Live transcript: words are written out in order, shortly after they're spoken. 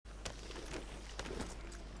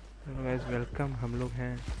Hello guys, welcome. हम लोग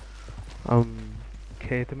हैं हम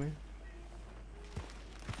खेत में।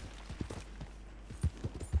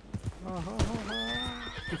 हाँ हाँ हाँ हाँ,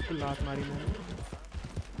 किसको लात मारी मैंने।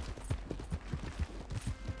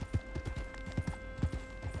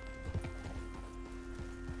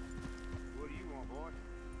 What do you want, boy?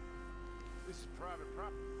 This is private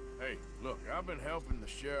property. Hey, look, I've been helping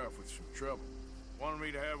the sheriff with some trouble. Wanted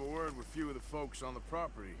me to have a word with a few of the folks on the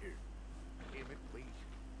property here. Damn it, please.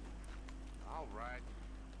 All right.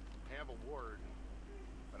 Have a word.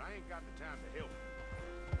 But I ain't got the time to help.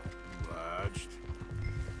 Obliged.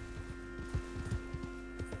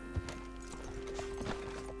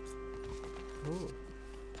 Oh,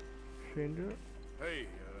 stranger. Hey,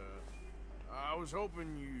 I was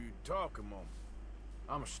hoping you'd talk a moment.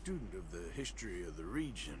 I'm a student of the history of the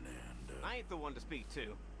region, and, I ain't the one to speak to.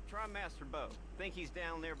 Try Master Bo. Think he's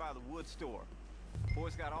down there by the wood store.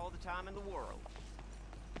 Boy's got all the time in the world.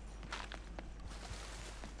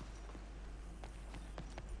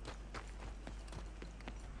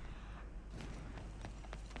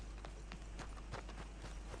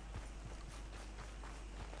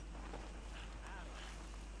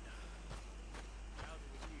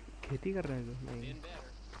 खेती कर रहे हैं तो नहीं।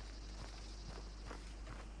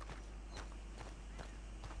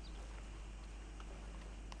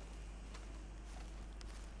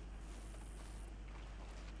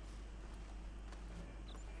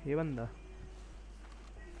 ये बंदा।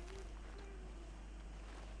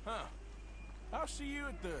 huh. I'll see you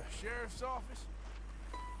at the sheriff's office.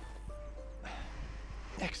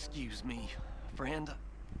 Excuse me, friend.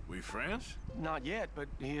 We friends? Not yet, but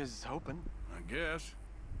he is hoping. I guess.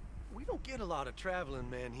 We don't get a lot of traveling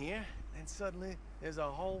men here, and suddenly there's a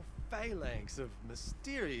whole phalanx of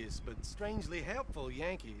mysterious but strangely helpful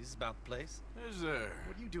Yankees about the place. Is there?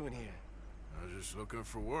 What are you doing here? I was just looking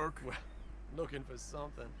for work. Well, looking for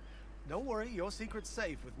something. Don't worry, your secret's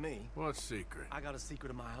safe with me. What secret? I got a secret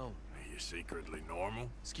of my own. Are you secretly normal?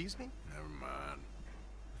 Excuse me? Never mind.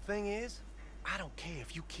 The thing is, I don't care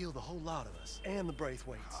if you kill the whole lot of us, and the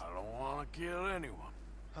Braithwaites. I don't want to kill anyone.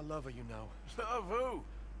 I love her, you know. Love who?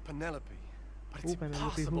 Penelope. But it's Who,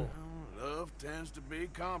 Penelope, who? impossible. Love tends to be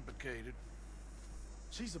complicated.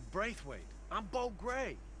 She's a Braithwaite. I'm Bo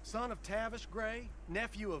Gray, son of Tavish Gray,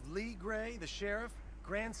 nephew of Lee Gray, the sheriff,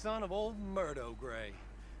 grandson of old Murdo Gray.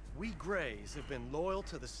 We Grays have been loyal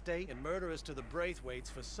to the state and murderous to the Braithwaites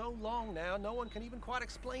for so long now, no one can even quite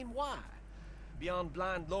explain why. Beyond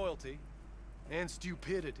blind loyalty and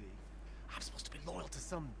stupidity. I'm supposed to be loyal to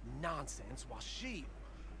some nonsense while she's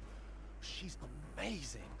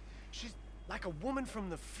amazing. She's like a woman from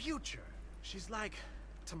the future. She's like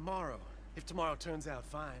tomorrow, if tomorrow turns out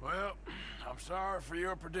fine. Well, I'm sorry for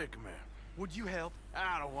your predicament. Would you help?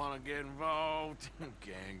 I don't want to get involved in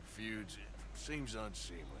gang feuds. It seems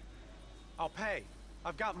unseemly. I'll pay.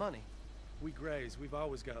 I've got money. We Grays, we've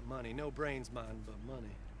always got money. No brains, mind, but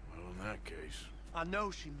money. Well, in that case... I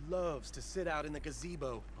know she loves to sit out in the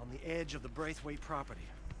gazebo on the edge of the Braithwaite property.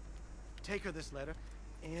 Take her this letter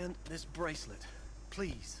and this bracelet,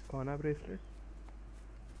 please. कौन bracelet?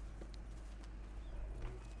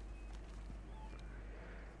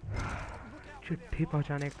 चिट्ठी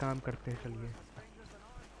पहुंचाने का काम करते हैं, चलिए।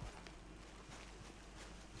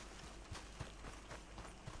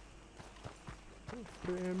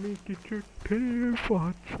 प्रेमी की चिट्ठी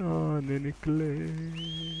पहुंचाने निकले।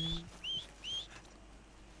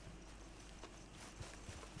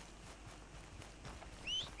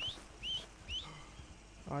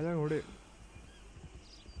 आजा घोड़े।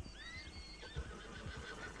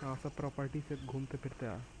 हाँ, सब प्रॉपर्टी से घूमते फिरते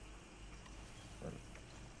आ।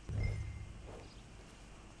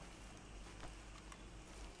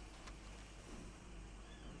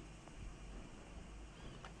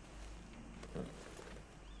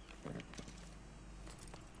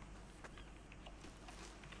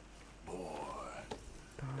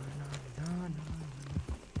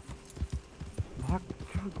 भाग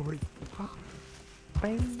चल घोड़ी, भाग।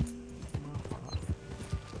 पेंग।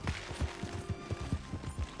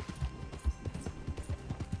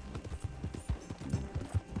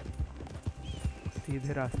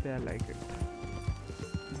 सीधे रास्ते, आई लाइक इट।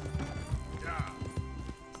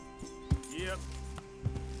 Yep.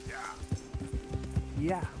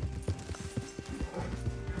 या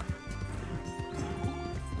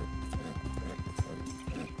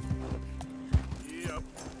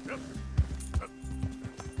Yep.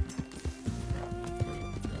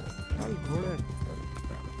 चल घोड़े,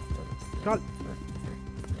 चल।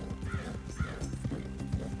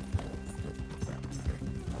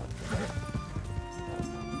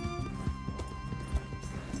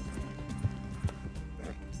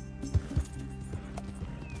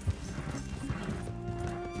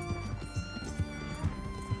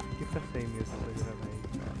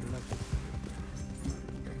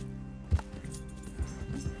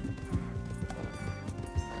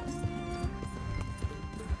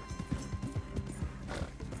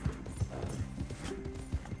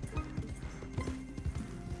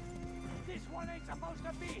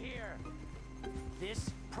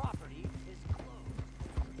 This property is closed.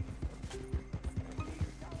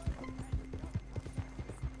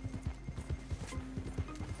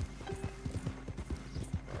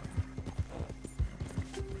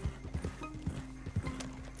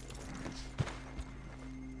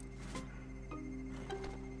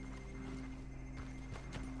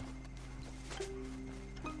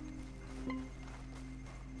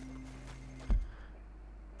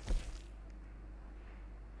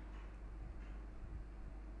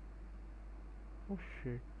 Oh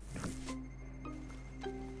shit.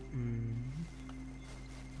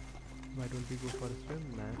 Why don't we go for a swim,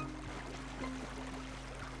 man?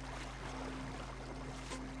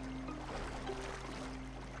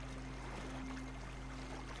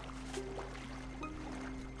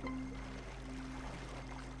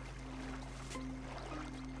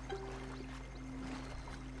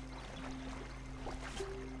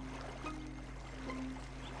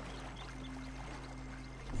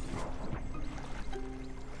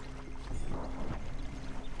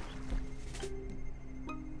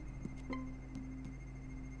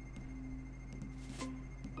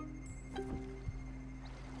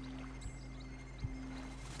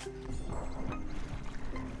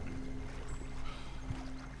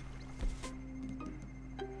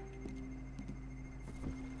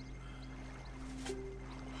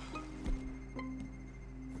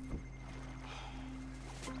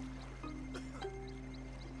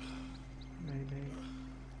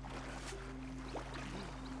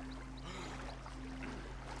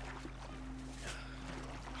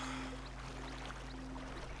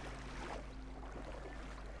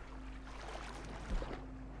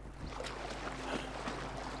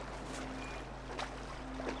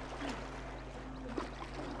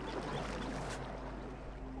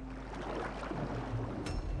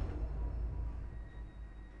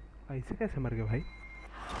 ऐसे कैसे मर गए भाई?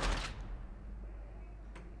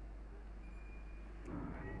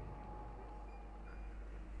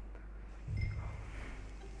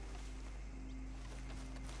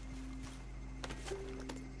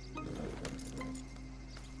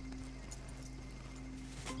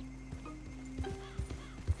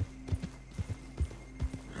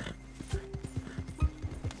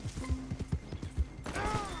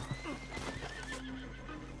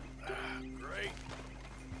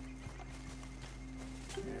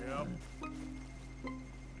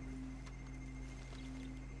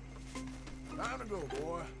 Time to go,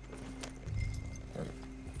 boy.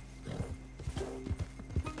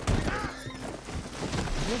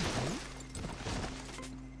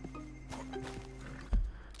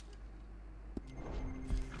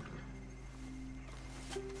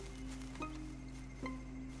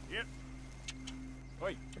 Yep.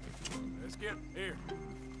 Wait. Let's get here.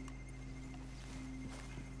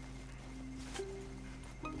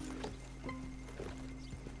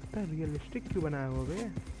 Realistic क्यों बनाया हुआ बे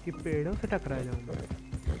कि पेड़ों से टकरा जाऊंगा?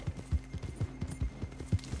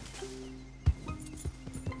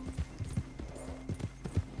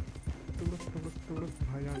 तुड़क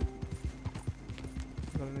भाईजान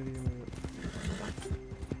करने दीजिए मुझे।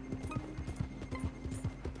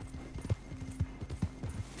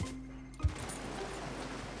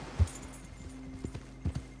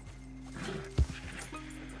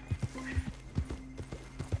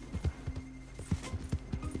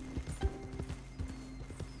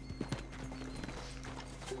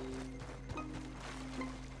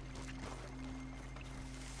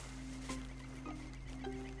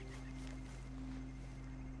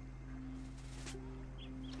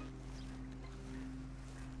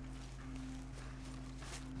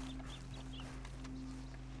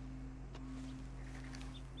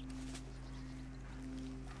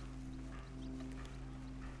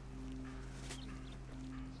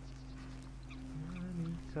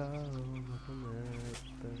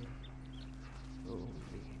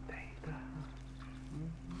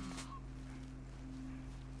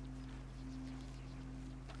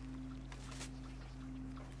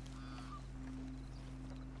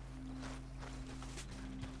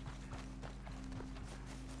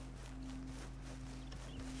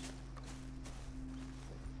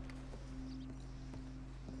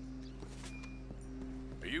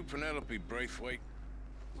 Are you Penelope Braithwaite?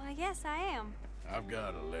 Why, yes, I am. I've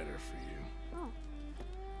got a letter for you. Oh.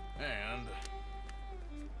 And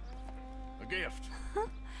a gift.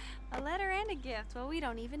 A letter and a gift. Well, we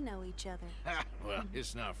don't even know each other. Well,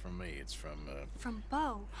 it's not from me. It's from, From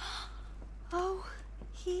Bo. Oh,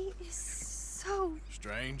 he is so...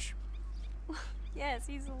 Strange? Yes,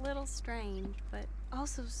 he's a little strange, but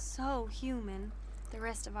also so human. The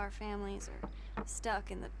rest of our families are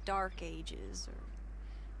stuck in the Dark Ages, or...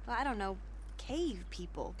 Well, I don't know, cave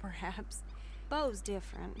people, perhaps. Bo's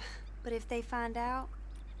different. But if they find out,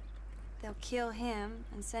 they'll kill him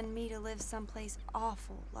and send me to live someplace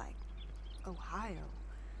awful like Ohio.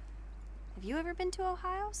 Have you ever been to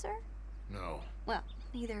Ohio, sir? No. Well,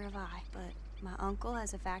 neither have I, but my uncle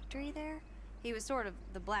has a factory there. He was sort of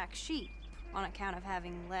the black sheep on account of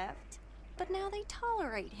having left. But now they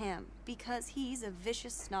tolerate him because he's a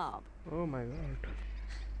vicious snob. Oh my god.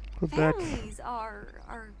 So that's... Families are...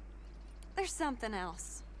 There's something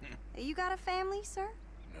else. You got a family, sir?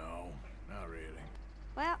 No, not really.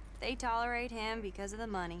 Well, they tolerate him because of the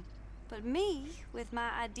money. But me, with my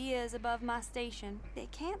ideas above my station, they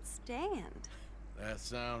can't stand. That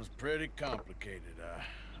sounds pretty complicated.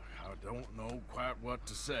 I don't know quite what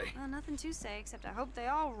to say. Well, nothing to say, except I hope they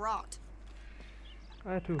all rot.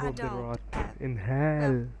 I too hope they don't. rot in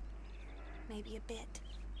hell. Well, maybe a bit.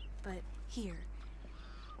 But here,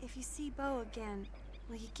 if you see Bo again,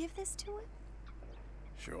 will you give this to him?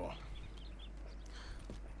 Sure.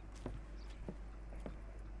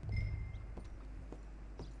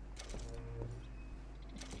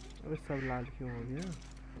 अबे सब लाल क्यों हो गया?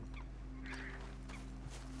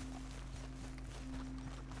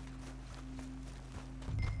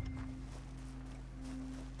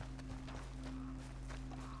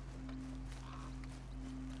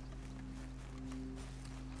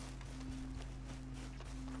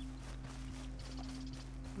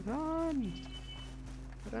 Run!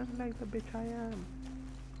 Run like the bitch I am.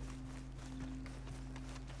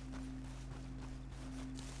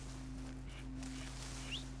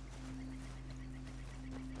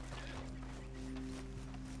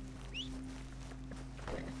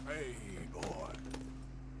 Hey, boy.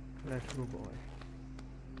 Let's go, boy.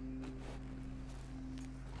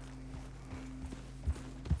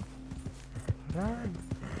 Run!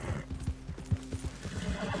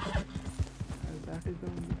 And that is the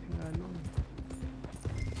only thing I know.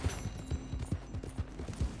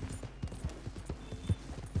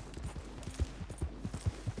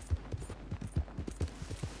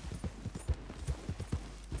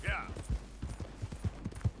 Yeah.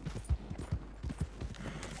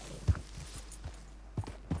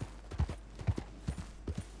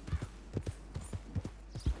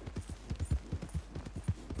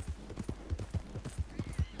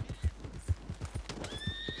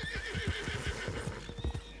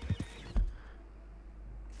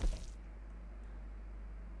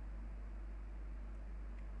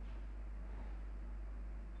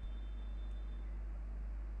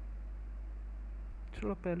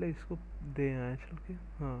 चलो पहले इसको दे आए चल के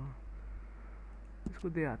हाँ इसको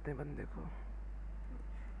दे आते हैं बंदे को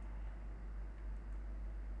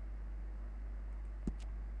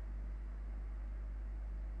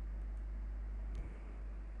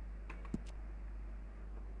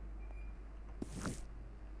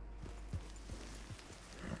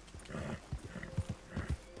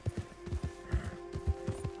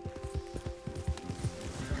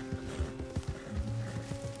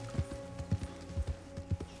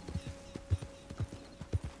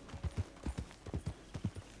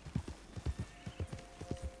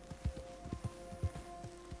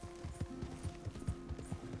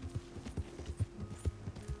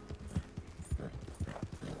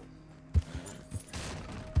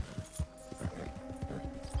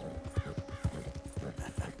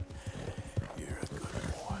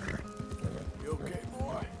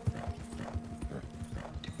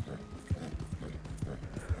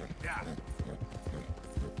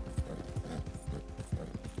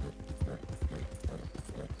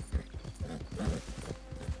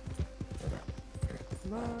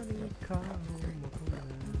Monica,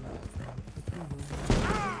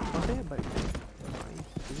 okay, but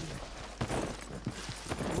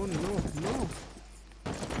oh no.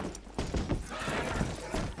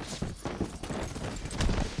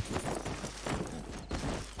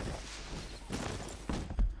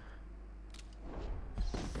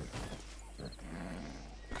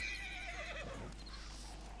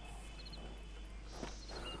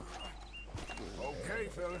 Okay,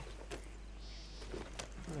 fella.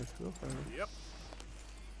 Let's go for it. Yep.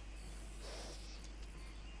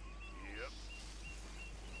 Yep.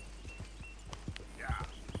 Yeah.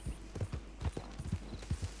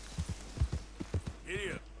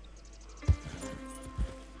 Giddy up.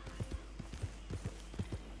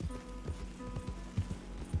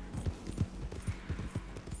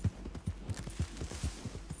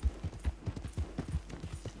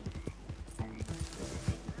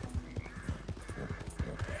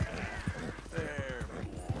 There,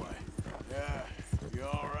 boy. Yeah, you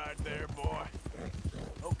all right there, boy?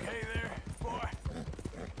 Okay there, boy?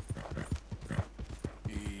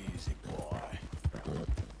 Easy, boy.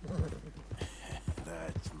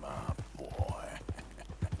 That's my boy.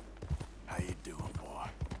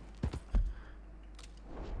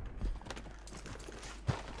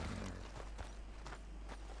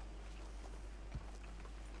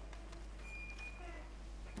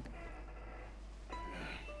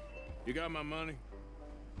 You got my money?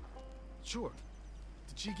 Sure.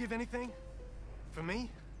 Did she give anything? For me?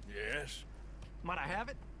 Yes. Might I have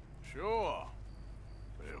it? Sure.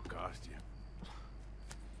 But it'll cost you.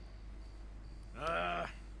 I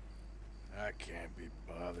can't be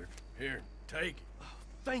bothered. Here, take it.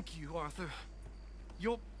 Thank you, Arthur.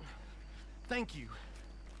 Thank you.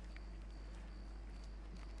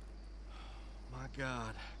 My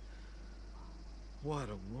God. What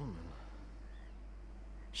a woman.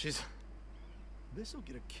 This'll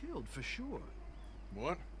get her killed for sure.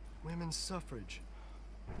 What? Women's suffrage.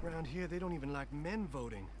 Around here, they don't even like men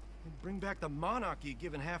voting. They'd bring back the monarchy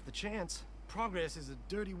given half the chance. Progress is a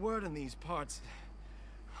dirty word in these parts.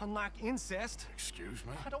 Unlike incest. Excuse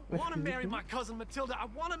me? I don't want to marry my cousin Matilda. I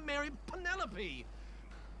want to marry Penelope.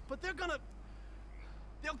 But they'll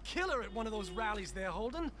kill her at one of those rallies they're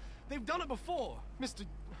holding. They've done it before. Mister,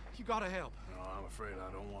 you gotta help. No, I'm afraid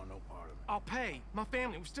I don't want no part of it. I'll pay. My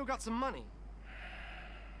family, we've still got some money.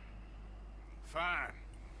 Fine.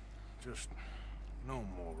 Just no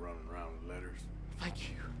more running around with letters. Thank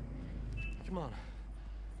you. Come on.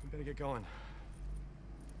 We better get going.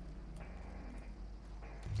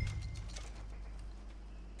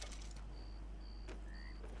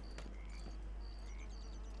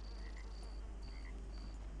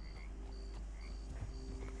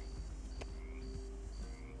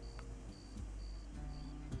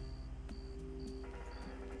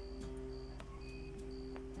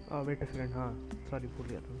 Wait a second हाँ sorry भूल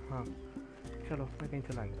गया था हाँ चलो मैं कहीं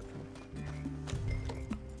चला गया था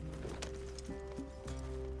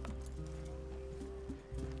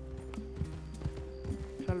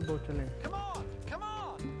चल वो चलें Come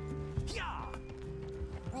on! Yeah!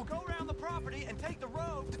 We'll go around the property and take the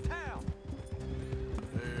road to town.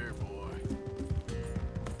 There, boy.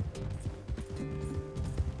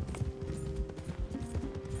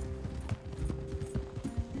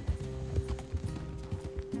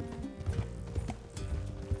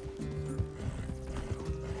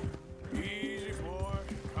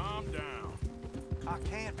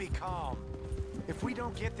 Be calm. If we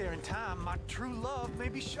don't get there in time, my true love may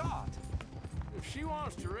be shot. If she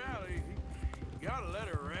wants to rally, you gotta let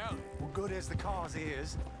her rally. Well, good as the cause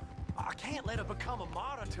is, I can't let her become a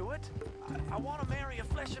martyr to it. I want to marry a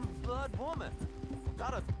flesh and blood woman.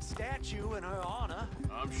 Not a statue in her honor.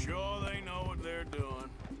 I'm sure they know what they're doing.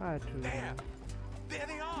 There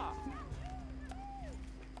they are.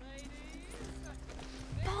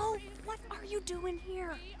 Bo, what are you doing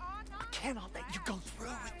here? I cannot let you go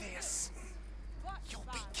through with this. You'll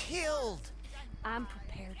be killed. I'm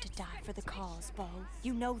prepared to die for the cause, Bo.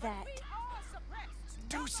 You know that.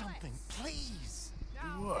 Do something, please.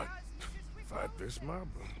 Do what? Fight this mob?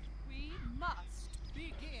 We must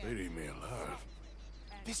begin. They'd eat me alive.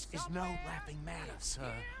 This is no laughing matter,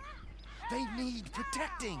 sir. They need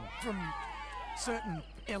protecting from certain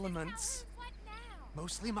elements.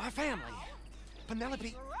 Mostly my family.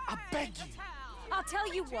 Penelope, I beg you. I'll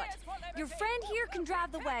tell you what. Your friend here can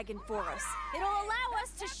drive the wagon for us. It'll allow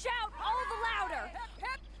us to shout all the louder.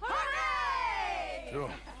 Hooray! Sure.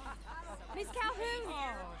 Miss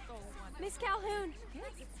Calhoun! Miss Calhoun!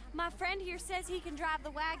 My friend here says he can drive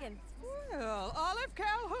the wagon. Well, Olive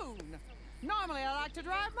Calhoun. Normally I like to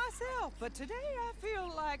drive myself, but today I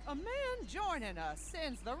feel like a man joining us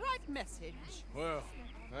sends the right message. Well,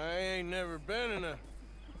 I ain't never been in a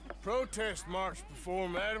protest march before,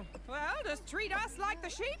 madam. Well, just treat us like the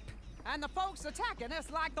sheep, and the folks attacking us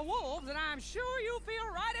like the wolves, and I'm sure you'll feel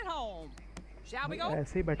right at home. Shall we go?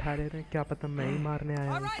 ऐसे ही बैठा रहे थे क्या पता मैं ही मारने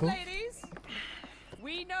आया All right, उनको ladies.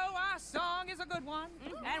 We know our song is a good one,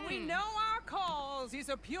 and we know our cause is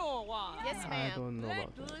a pure one. Yes, I don't know Let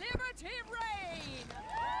about that liberty reign.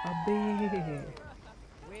 अबे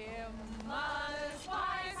We're mothers,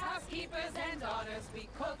 wives, housekeepers, and daughters. We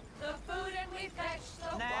cook the food and we fetch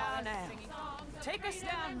the water. Now. Take us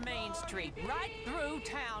down Main Street, right through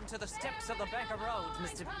town to the steps of the Bank of Roads,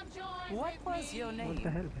 Mr. What was your what name? the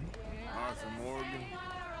hell भाई Arthur Morgan.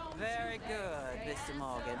 Very good, Mr.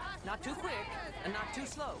 Morgan. Not too quick and not too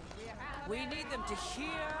slow. We need them to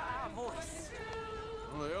hear our voice.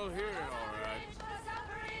 Well, they'll hear it all right.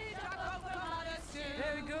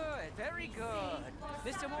 Very good, very good.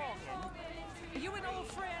 Mr. Morgan, are you an old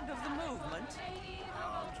friend of the movement?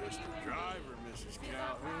 I'm just a driver, Mrs.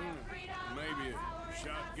 Calhoun. Maybe a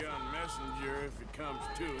shotgun messenger if it comes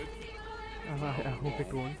to it. I hope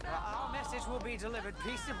it won't Our message will be delivered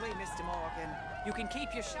peaceably, Mr. Morgan. You can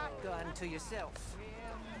keep your shotgun to yourself.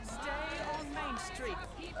 Stay on Main Street.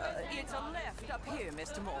 It's a left up here,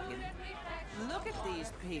 Mr. Morgan. Look at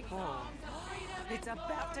these people. It's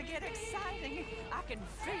about to get exciting. I can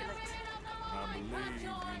feel it. I believe you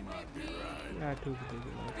might be right. Yeah, totally.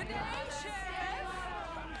 Good day, Sheriff.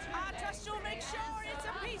 I trust you'll make sure it's a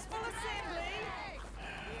peaceful assembly.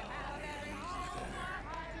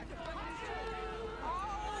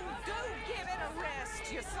 Oh, do give it a rest,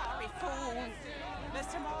 you sorry fool.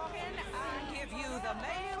 Mr. Morgan, I give you the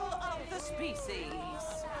male of the species.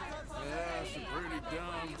 Yeah, it's a pretty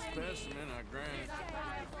dumb specimen, I grant it.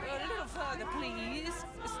 A little further, please.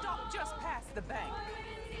 Stop just past the bank.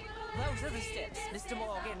 Those are the steps, Mr.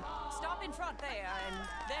 Morgan. Stop in front there, and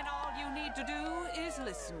then all you need to do is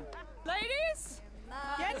listen. Ladies,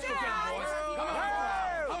 get down!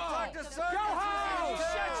 Come on! Go home!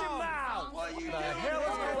 Shut your mouth! What are you doing? The hell is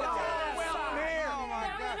going on? Well, here! Oh my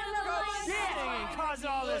God! Go shit and cause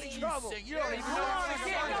all this trouble! You don't even know what to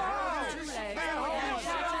get!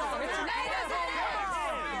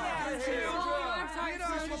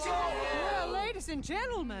 Well, ladies and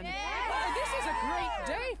gentlemen, this is a great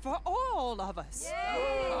day for all of us.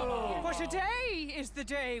 For today is the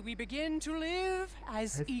day we begin to live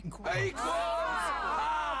as equals.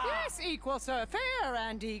 Yes, equal, sir. Fair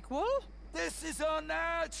and equal. This is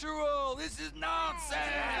unnatural! This is nonsense!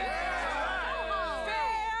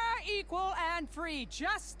 Fair, equal, and free,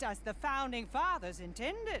 just as the Founding Fathers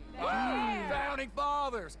intended. Founding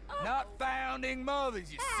fathers, not founding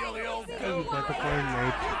mothers, you silly old goat!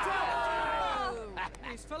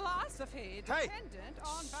 Is philosophy dependent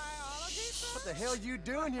on biology, sir? What the hell you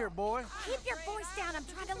doing here, boy? Keep your voice down. I'm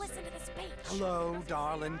trying to listen to the speech. Hello,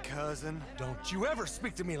 darling cousin. Don't you ever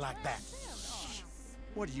speak to me like that.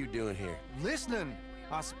 What are you doing here? Listening,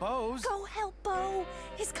 I suppose. Go help Bo.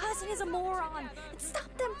 His cousin is a moron. And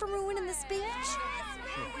stop them from ruining the speech.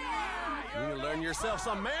 You need to learn yourself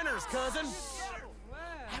some manners, cousin.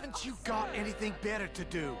 Haven't you got anything better to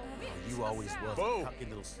do? You always was Bo, a cocky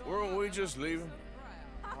little... weren't we just leaving?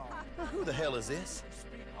 Who the hell is this?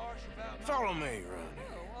 Follow me,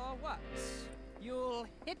 Ronnie. What? You'll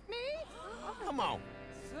hit me? Come on.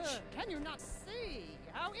 Sir, can you not see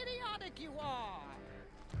how idiotic you are?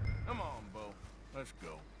 Come on, Bo. Let's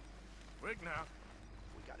go. Quick now.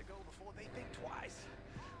 We gotta go before they think twice.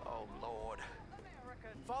 Oh, Lord.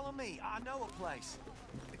 Follow me. I know a place.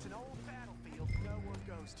 It's an old battlefield no one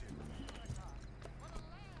goes to.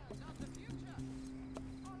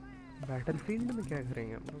 Battlefield में क्या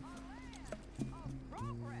करेंगे हम लोग?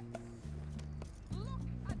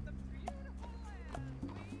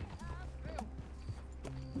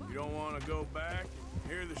 You don't want to go back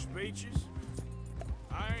and hear the speeches?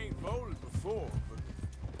 I ain't voted before, but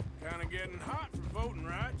kind of getting hot for voting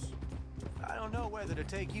rights. I don't know whether to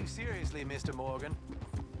take you seriously, Mr. Morgan.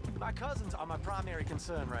 My cousins are my primary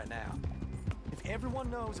concern right now. If everyone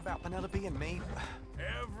knows about Penelope and me...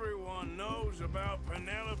 Everyone knows about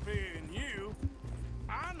Penelope and you.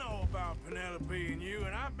 I know about Penelope and you,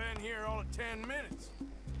 and I've been here all of 10 minutes.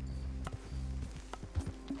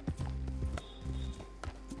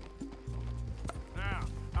 Now,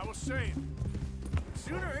 I was saying, the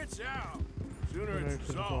sooner it's out, the sooner it's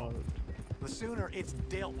resolved. The sooner it's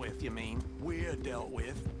dealt with, you mean? We're dealt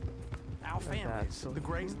with. Our families, the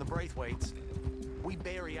Greys and the Braithwaites, we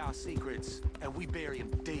bury our secrets, and we bury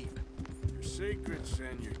them deep. Your secrets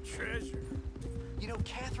and your treasure. You know,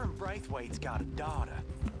 Catherine Braithwaite's got a daughter.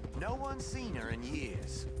 No one's seen her in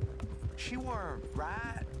years. She weren't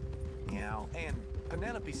right, you know, and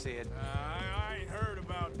Penelope said... I ain't heard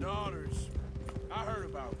about daughters. I heard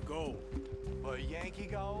about gold. Well, Yankee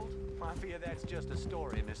gold? I fear that's just a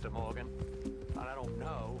story, Mr. Morgan. And I don't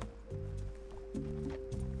know.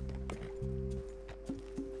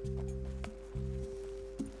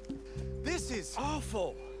 This is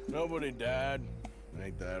awful. Nobody died.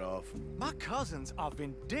 Ain't that awful? My cousins are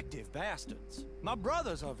vindictive bastards. My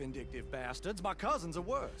brothers are vindictive bastards. My cousins are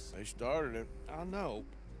worse. They started it. I know,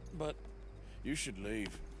 but... You should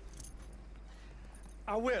leave.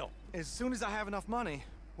 I will, as soon as I have enough money.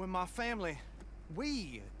 When my family...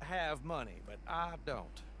 We have money, but I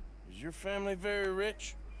don't. Is your family very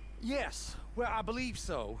rich? Yes, well, I believe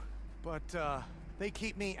so. But, they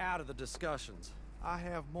keep me out of the discussions. I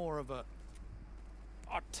have more of a...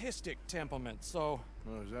 artistic temperament, so...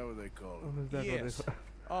 Oh, is that what they call it? Oh, is that yes. what they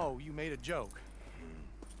call Oh, you made a joke.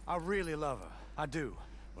 I really love her. I do.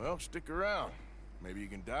 Well, stick around. Maybe you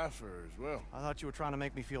can die for her as well. I thought you were trying to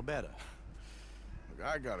make me feel better. Look,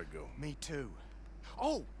 I gotta go. Me too.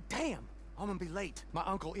 Oh, damn! I'm gonna be late. My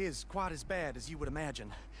uncle is quite as bad as you would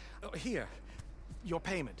imagine. Here, your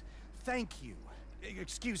payment. Thank you.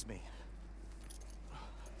 Excuse me.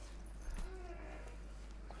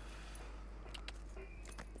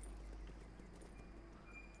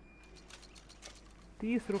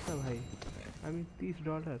 $30 भाई। I mean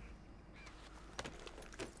 $30।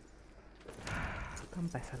 कम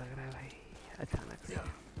पैसा लग रहा है भाई अचानक से,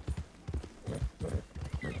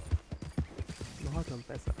 बहुत कम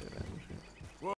पैसा लग रहा है मुझे।